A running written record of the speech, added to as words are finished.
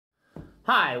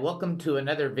Hi, welcome to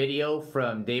another video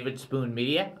from David Spoon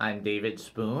Media. I'm David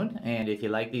Spoon, and if you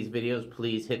like these videos,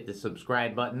 please hit the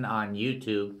subscribe button on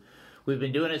YouTube. We've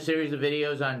been doing a series of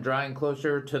videos on drawing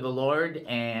closer to the Lord,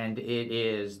 and it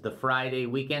is the Friday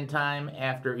weekend time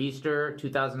after Easter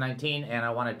 2019, and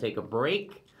I want to take a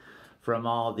break from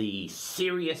all the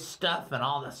serious stuff and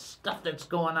all the stuff that's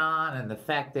going on and the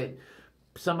fact that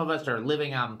some of us are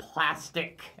living on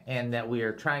plastic and that we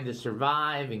are trying to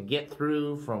survive and get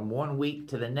through from one week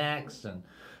to the next and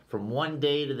from one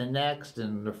day to the next,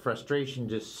 and the frustration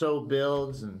just so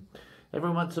builds, and every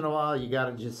once in a while you got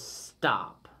to just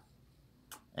stop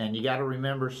and you got to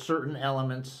remember certain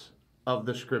elements of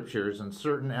the scriptures and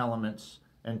certain elements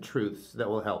and truths that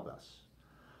will help us.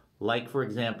 Like, for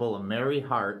example, a merry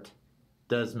heart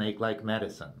does make like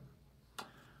medicine.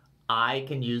 I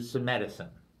can use some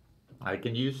medicine. I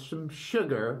can use some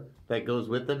sugar that goes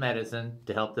with the medicine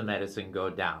to help the medicine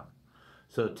go down.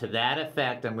 So to that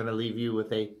effect, I'm going to leave you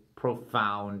with a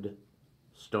profound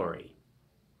story.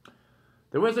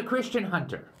 There was a Christian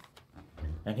hunter,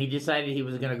 and he decided he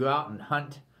was going to go out and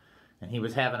hunt, and he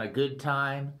was having a good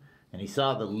time, and he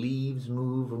saw the leaves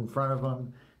move in front of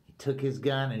him. He took his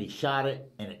gun and he shot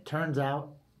it, and it turns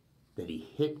out that he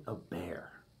hit a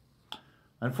bear.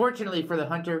 Unfortunately for the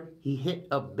hunter, he hit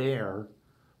a bear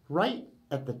right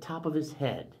at the top of his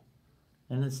head.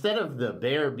 And instead of the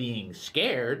bear being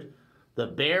scared, the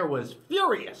bear was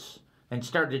furious and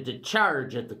started to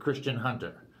charge at the Christian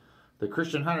hunter. The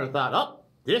Christian hunter thought, oh,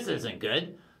 this isn't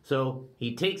good. So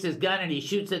he takes his gun and he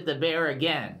shoots at the bear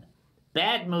again.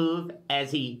 Bad move,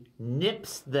 as he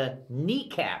nips the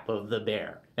kneecap of the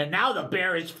bear. And now the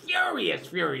bear is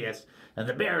furious. And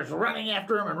the bear is running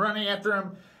after him and running after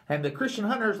him. And the Christian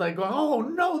hunter is like going, oh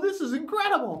no, this is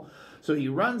incredible. So he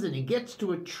runs and he gets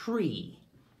to a tree.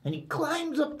 And he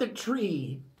climbs up the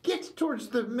tree, gets towards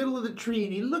the middle of the tree,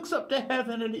 and he looks up to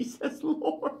heaven and he says,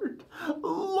 Lord,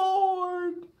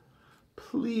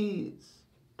 please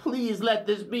let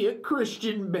this be a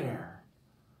Christian bear.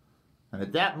 And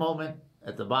at that moment,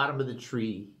 at the bottom of the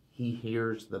tree, he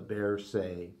hears the bear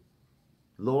say,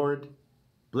 Lord,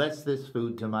 bless this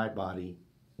food to my body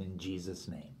in Jesus'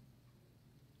 name.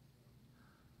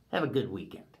 Have a good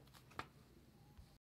weekend.